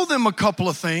tell them a couple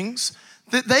of things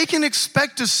that they can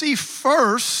expect to see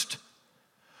first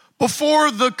before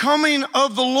the coming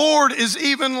of the Lord is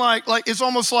even like it's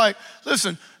almost like,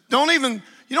 listen, you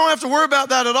don't have to worry about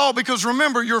that at all, because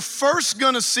remember, you're first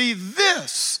gonna see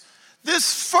this.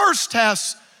 This first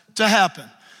has to happen.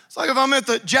 It's like if I'm at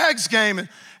the Jags game and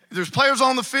there's players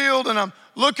on the field and I'm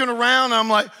looking around and I'm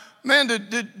like, man,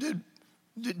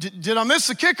 did I miss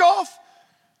the kickoff?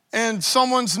 And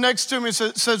someone's next to me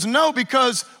says no,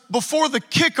 because before the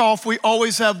kickoff, we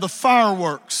always have the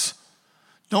fireworks.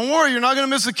 Don't worry, you're not gonna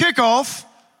miss the kickoff,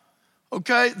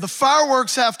 okay? The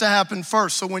fireworks have to happen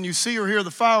first. So when you see or hear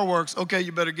the fireworks, okay,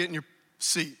 you better get in your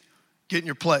seat, get in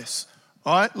your place.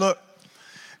 All right, look.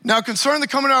 Now concerning the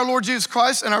coming of our Lord Jesus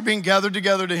Christ and our being gathered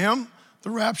together to him, the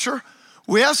rapture,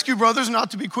 we ask you, brothers,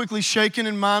 not to be quickly shaken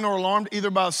in mind or alarmed,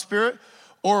 either by a spirit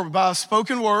or by a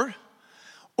spoken word,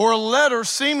 or a letter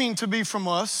seeming to be from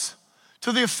us,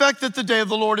 to the effect that the day of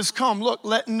the Lord has come. Look,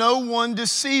 let no one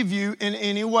deceive you in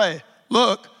any way.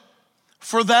 Look,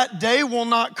 for that day will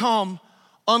not come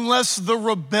unless the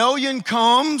rebellion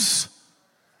comes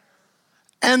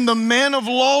and the man of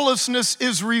lawlessness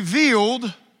is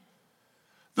revealed,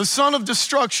 the son of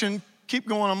destruction. Keep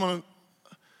going,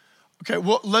 okay,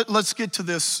 well, let's get to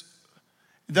this.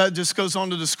 That just goes on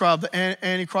to describe the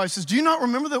Antichrist. Do you not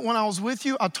remember that when I was with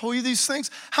you, I told you these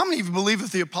things? How many of you believe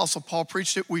if the Apostle Paul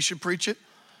preached it, we should preach it?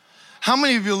 How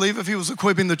many of you believe if he was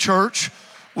equipping the church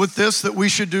with this, that we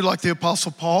should do like the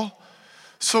Apostle Paul?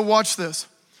 So watch this.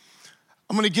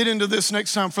 I'm gonna get into this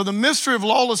next time. For the mystery of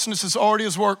lawlessness is already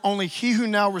his work. Only he who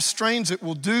now restrains it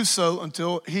will do so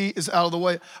until he is out of the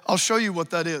way. I'll show you what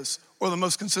that is, or the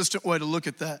most consistent way to look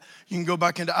at that. You can go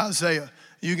back into Isaiah.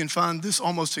 You can find this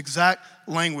almost exact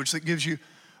language that gives you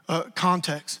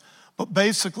context. But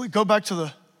basically, go back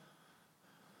to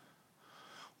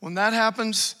when that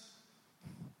happens,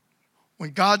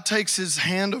 when God takes his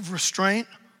hand of restraint,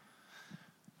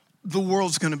 the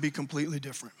world's gonna be completely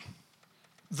different.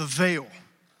 The veil.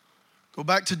 Go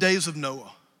back to days of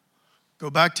Noah. Go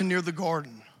back to near the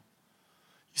garden.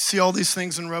 You see all these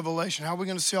things in Revelation. How are we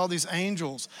gonna see all these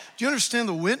angels? Do you understand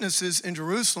the witnesses in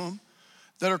Jerusalem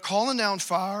that are calling down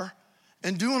fire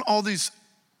and doing all these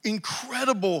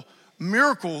incredible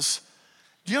miracles?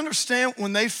 Do you understand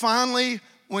when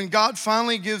God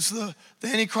finally gives the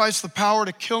Antichrist the power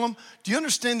to kill him, do you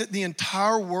understand that the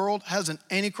entire world has an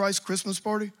Antichrist Christmas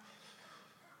party?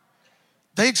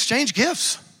 They exchange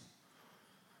gifts.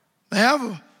 They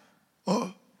have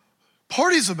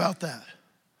parties about that.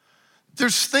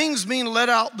 There's things being let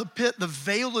out the pit. The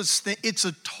veil is thin. It's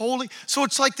so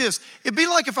it's like this. It'd be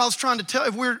like if I was trying to tell,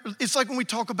 it's like when we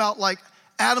talk about like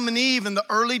Adam and Eve in the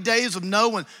early days of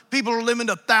Noah, and people are living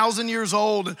to 1,000 years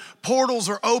old and portals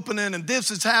are opening and this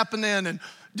is happening. And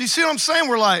do you see what I'm saying?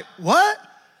 We're like, what?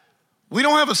 We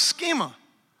don't have a schema.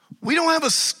 We don't have a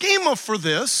schema for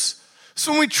this.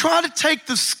 So when we try to take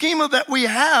the schema that we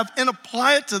have and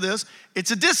apply it to this,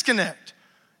 it's a disconnect.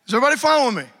 Is everybody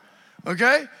following me?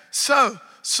 Okay? So,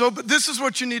 but this is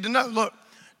what you need to know.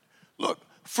 Look,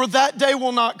 for that day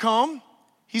will not come.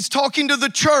 He's talking to the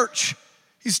church.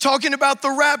 He's talking about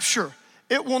the rapture.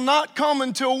 It will not come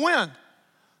until when?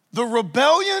 The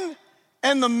rebellion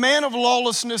and the man of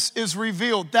lawlessness is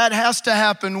revealed. That has to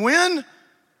happen when?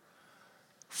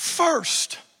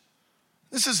 First.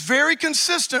 This is very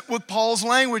consistent with Paul's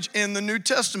language in the New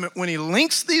Testament. When he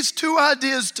links these two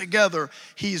ideas together,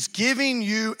 he's giving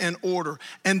you an order,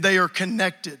 and they are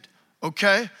connected,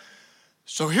 okay?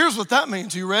 So here's what that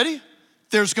means. You ready?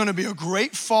 There's gonna be a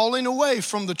great falling away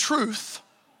from the truth,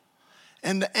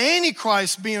 and the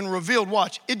Antichrist being revealed.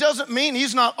 Watch, it doesn't mean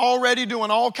he's not already doing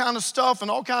all kind of stuff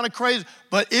and all kind of crazy,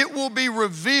 but it will be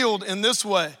revealed in this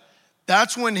way.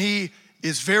 That's when he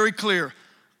is very clear.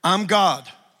 I'm God.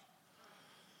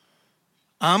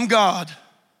 I'm God.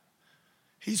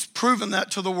 He's proven that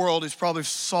to the world. He's probably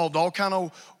solved all kind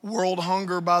of world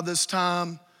hunger by this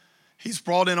time. He's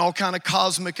brought in all kind of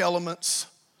cosmic elements.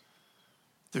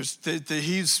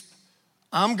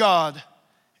 I'm God,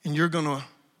 and you're gonna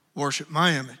worship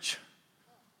my image.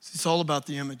 It's all about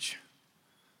the image.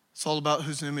 It's all about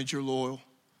whose image you're loyal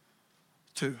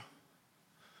to.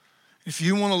 If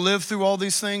you wanna live through all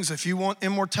these things, if you want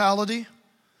immortality,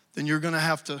 then you're gonna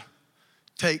have to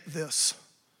take this.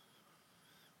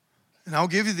 And I'll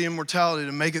give you the immortality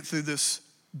to make it through this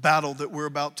battle that we're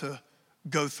about to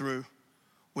go through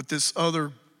with this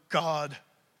other God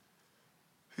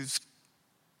who's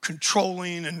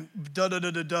controlling and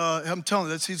da-da-da-da-da. I'm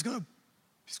telling you, he's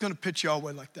gonna pitch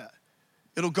Yahweh like that.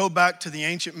 It'll go back to the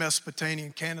ancient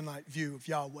Mesopotamian Canaanite view of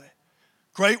Yahweh.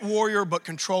 Great warrior, but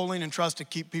controlling and tries to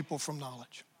keep people from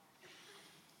knowledge.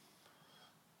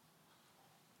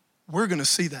 We're gonna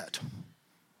see that.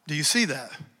 Do you see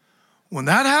that? When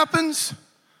that happens,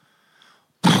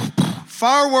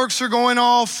 fireworks are going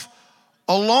off,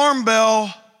 alarm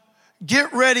bell,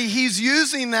 get ready. He's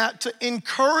using that to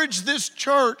encourage this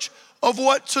church of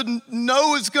what to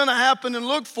know is gonna happen and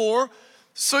look for,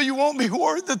 so you won't be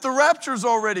worried that the rapture's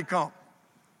already come.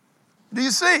 Do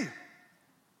you see?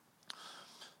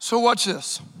 So watch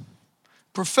this.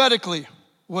 Prophetically,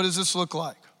 what does this look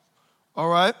like? All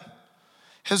right?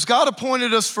 Has God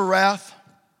appointed us for wrath?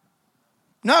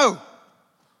 No.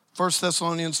 1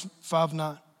 Thessalonians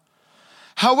 5:9.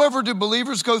 However, do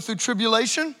believers go through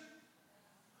tribulation?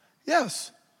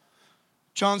 Yes.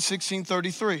 John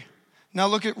 16:33. Now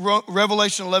look at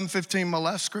Revelation 11:15, my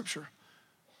last scripture.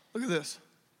 Look at this.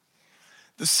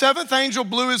 The seventh angel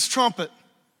blew his trumpet.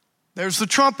 There's the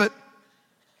trumpet.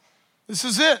 This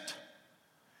is it.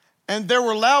 And there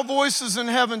were loud voices in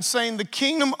heaven saying, the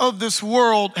kingdom of this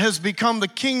world has become the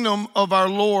kingdom of our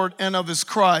Lord and of his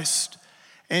Christ,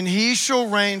 and he shall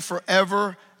reign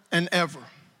forever and ever.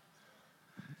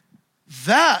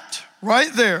 That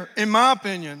right there, in my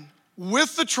opinion,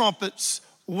 with the trumpets,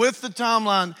 with the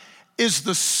timeline, is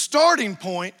the starting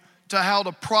point to how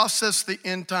to process the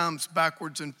end times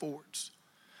backwards and forwards.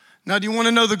 Now, do you want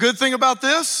to know the good thing about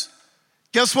this?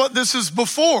 Guess what this is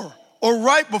before, or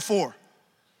right before?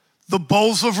 The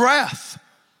bowls of wrath.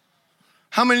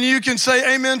 How many of you can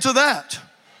say amen to that?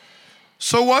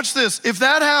 So watch this. If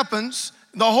that happens,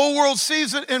 the whole world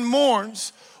sees it and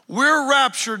mourns, we're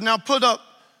raptured. Now put up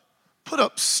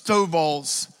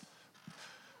Stovall's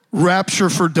Rapture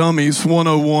for Dummies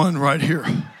 101 right here.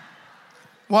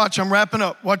 Watch, I'm wrapping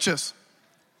up. Watch this.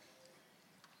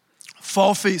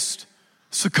 Fall feast.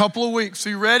 It's a couple of weeks. Are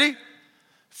you ready?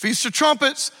 Feast of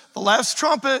Trumpets, the last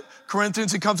trumpet.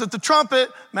 Corinthians, he comes at the trumpet.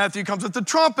 Matthew comes at the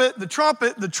trumpet, the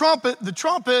trumpet, the trumpet, the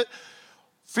trumpet.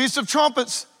 Feast of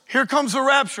Trumpets, here comes the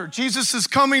rapture. Jesus is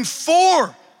coming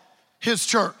for his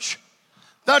church.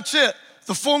 That's it.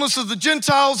 The fullness of the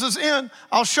Gentiles is in.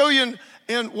 I'll show you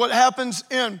in what happens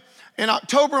in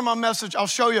October in my message. I'll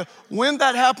show you when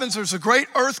that happens. There's a great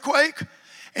earthquake.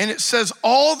 And it says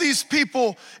all these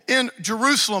people in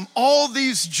Jerusalem, all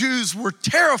these Jews were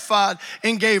terrified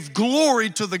and gave glory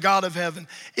to the God of heaven.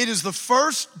 It is the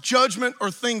first judgment or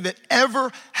thing that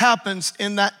ever happens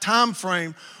in that time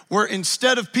frame where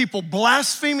instead of people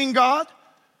blaspheming God,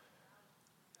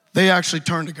 they actually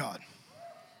turn to God.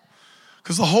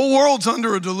 Because the whole world's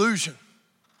under a delusion.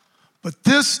 But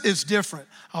this is different.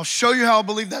 I'll show you how I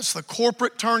believe that's the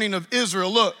corporate turning of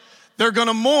Israel. Look, they're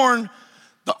gonna mourn.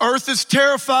 The earth is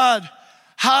terrified.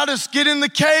 Hide us, get in the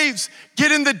caves,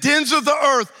 get in the dens of the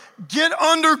earth, get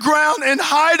underground and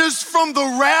hide us from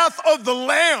the wrath of the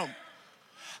Lamb.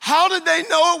 How did they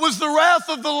know it was the wrath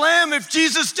of the Lamb if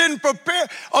Jesus didn't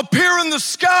appear in the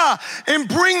sky and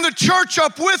bring the church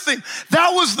up with him? That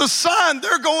was the sign.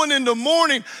 They're going into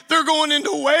mourning. They're going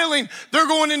into wailing. They're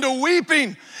going into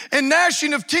weeping and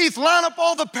gnashing of teeth. Line up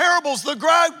all the parables. The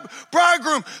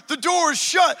bridegroom, the door is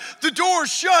shut. The door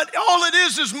is shut. All it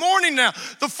is mourning now.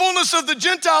 The fullness of the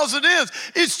Gentiles it is.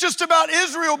 It's just about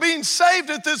Israel being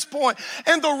saved at this point.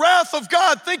 And the wrath of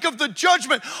God. Think of the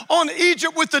judgment on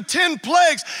Egypt with the 10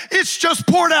 plagues. It's just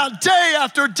poured out day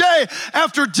after day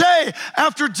after day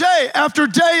after day after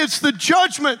day. It's the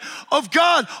judgment of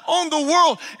God on the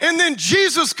world. And then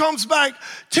Jesus comes back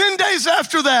 10 days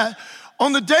after that.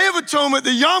 On the Day of Atonement,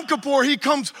 the Yom Kippur, he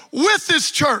comes with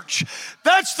his church.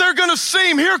 They're gonna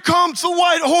see him. Here comes the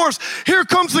white horse. Here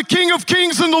comes the King of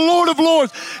Kings and the Lord of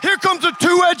Lords. Here comes a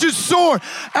two-edged sword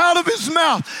out of his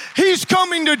mouth. He's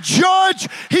coming to judge.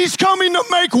 He's coming to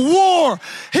make war.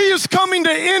 He is coming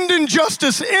to end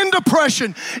injustice, end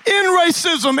oppression, end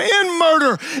racism, end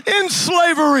murder, end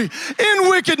slavery, end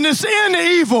wickedness, end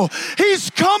evil.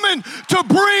 He's coming to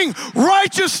bring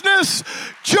righteousness,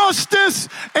 justice,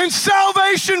 and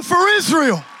salvation for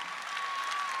Israel.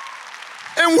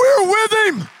 And we're with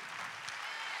him.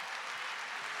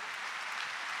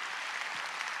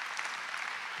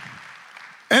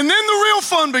 And then the real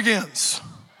fun begins.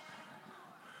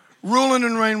 Ruling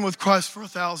and reigning with Christ for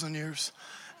 1,000 years.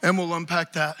 And we'll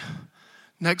unpack that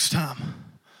next time.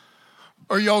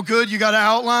 Are y'all good? You got an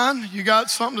outline? You got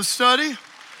something to study?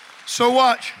 So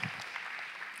watch.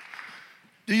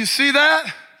 Do you see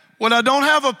that? What I don't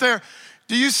have up there.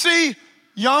 Do you see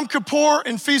Yom Kippur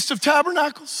and Feast of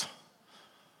Tabernacles?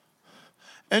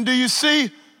 And do you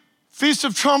see Feast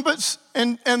of Trumpets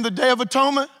and the Day of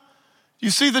Atonement? You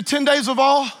see the 10 days of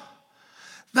awe?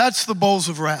 That's the bowls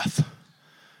of wrath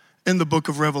in the book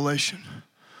of Revelation.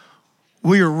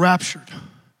 We are raptured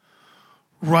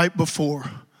right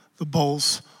before the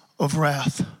bowls of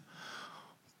wrath.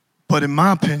 But in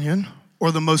my opinion,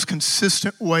 or the most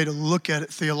consistent way to look at it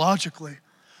theologically,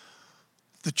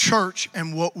 the church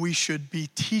and what we should be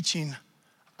teaching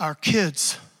our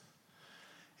kids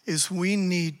is we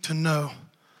need to know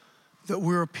that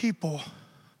we're a people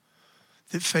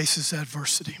that faces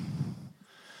adversity.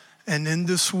 And in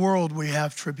this world, we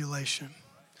have tribulation.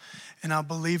 And I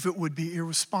believe it would be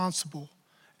irresponsible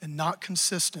and not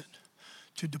consistent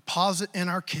to deposit in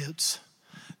our kids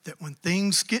that when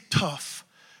things get tough,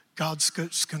 God's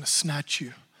just gonna snatch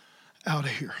you out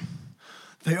of here.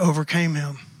 They overcame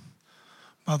him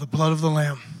by the blood of the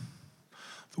Lamb,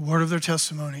 the word of their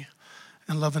testimony,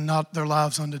 and loving not their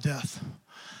lives unto death.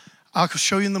 I'll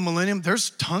show you in the millennium,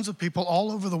 there's tons of people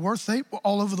all over the world.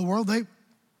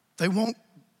 They won't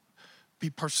be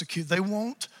persecuted. They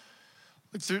won't.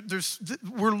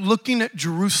 We're looking at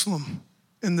Jerusalem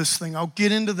in this thing. I'll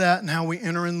get into that and how we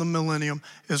enter in the millennium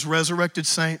as resurrected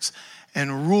saints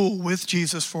and rule with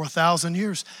Jesus for 1,000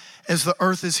 years as the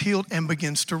earth is healed and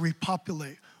begins to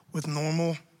repopulate with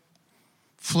normal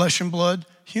flesh and blood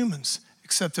humans.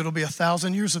 Except it'll be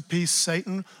 1,000 years of peace.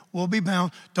 Satan will be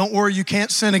bound. Don't worry, you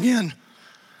can't sin again.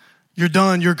 You're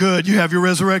done, you're good. You have your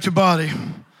resurrected body.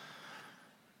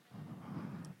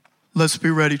 Let's be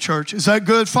ready, church. Is that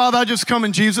good? Father, I just come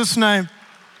in Jesus' name.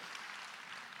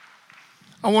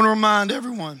 I want to remind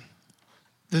everyone,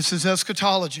 this is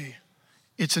eschatology.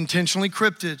 It's intentionally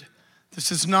cryptid.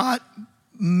 This is not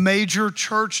major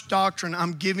church doctrine.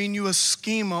 I'm giving you a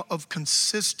schema of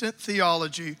consistent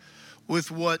theology with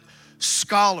what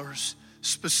scholars,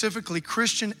 specifically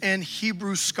Christian and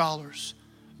Hebrew scholars,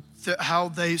 how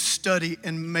they study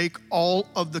and make all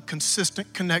of the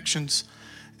consistent connections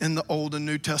in the Old and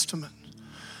New Testament.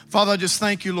 Father, I just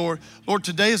thank you, Lord. Lord,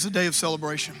 today is a day of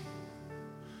celebration.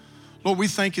 Lord, we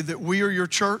thank you that we are your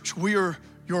church. We are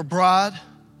your bride.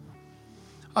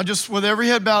 I just, with every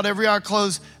head bowed, every eye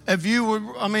closed, I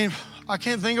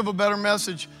can't think of a better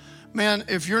message. Man,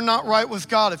 if you're not right with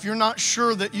God, if you're not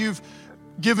sure that you've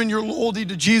given your loyalty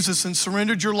to Jesus and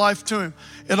surrendered your life to him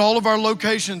at all of our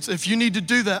locations, if you need to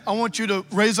do that, I want you to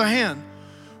raise a hand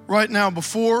right now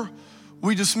before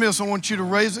we dismiss. I want you to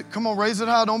raise it. Come on, raise it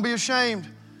high. Don't be ashamed.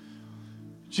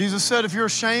 Jesus said, if you're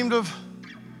ashamed of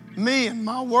me and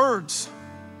my words,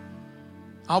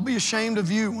 I'll be ashamed of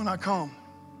you when I come.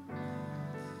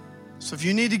 So if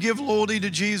you need to give loyalty to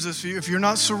Jesus, if you're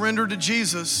not surrendered to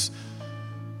Jesus,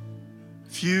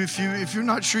 if you're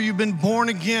not sure you've been born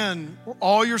again,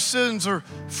 all your sins are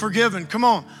forgiven, come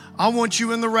on. I want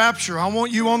you in the rapture. I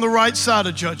want you on the right side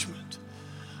of judgment.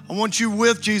 I want you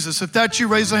with Jesus. If that's you,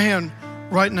 raise a hand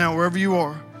right now, wherever you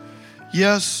are.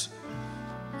 Yes,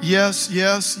 yes,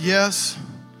 yes, yes,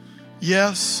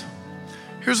 yes.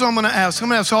 Here's what I'm gonna ask. I'm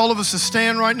gonna ask all of us to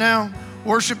stand right now.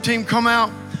 Worship team, come out.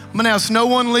 I'm gonna ask no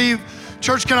one leave.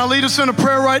 Church, can I lead us in a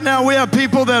prayer right now? We have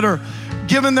people that are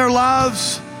giving their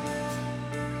lives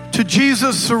to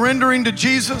Jesus, surrendering to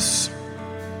Jesus.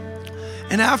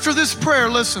 And after this prayer,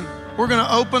 listen, we're gonna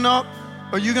open up.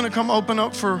 Are you gonna come open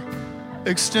up for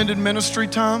extended ministry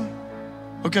time?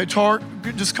 Okay, Tark,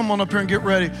 just come on up here and get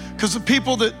ready. Because the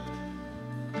people that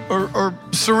are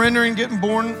surrendering, getting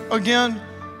born again,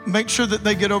 make sure that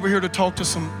they get over here to talk to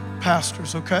some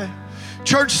pastors, okay?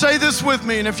 Church, say this with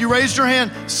me, and if you raised your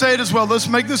hand, say it as well. Let's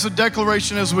make this a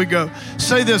declaration as we go.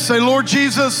 Say this, say, Lord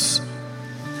Jesus,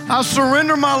 I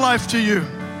surrender my life to you.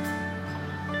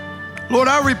 Lord,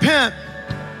 I repent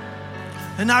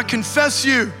and I confess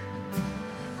you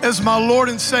as my Lord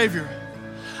and Savior.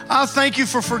 I thank you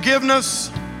for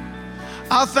forgiveness.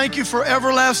 I thank you for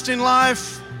everlasting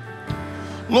life.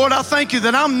 Lord, I thank you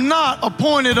that I'm not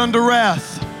appointed unto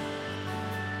wrath,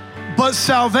 but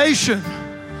salvation.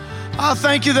 I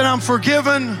thank you that I'm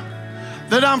forgiven,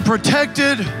 that I'm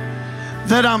protected,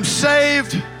 that I'm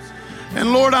saved.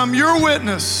 And Lord, I'm your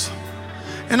witness,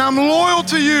 and I'm loyal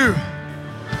to you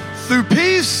through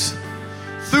peace,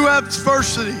 through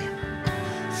adversity,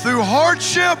 through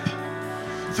hardship,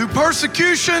 through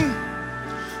persecution,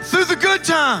 through the good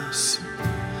times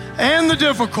and the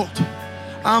difficult.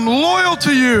 I'm loyal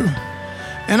to you,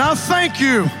 and I thank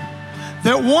you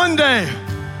that one day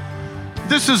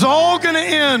this is all gonna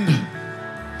end,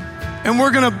 and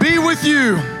we're gonna be with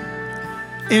you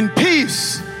in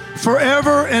peace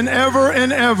forever and ever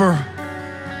and ever.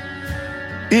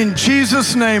 In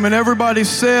Jesus' name. And everybody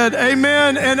said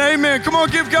amen and amen. Come on,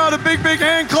 give God a big, big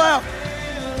hand clap.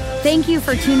 Thank you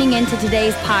for tuning in to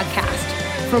today's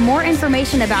podcast. For more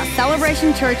information about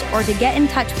Celebration Church or to get in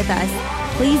touch with us,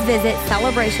 please visit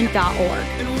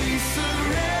celebration.org.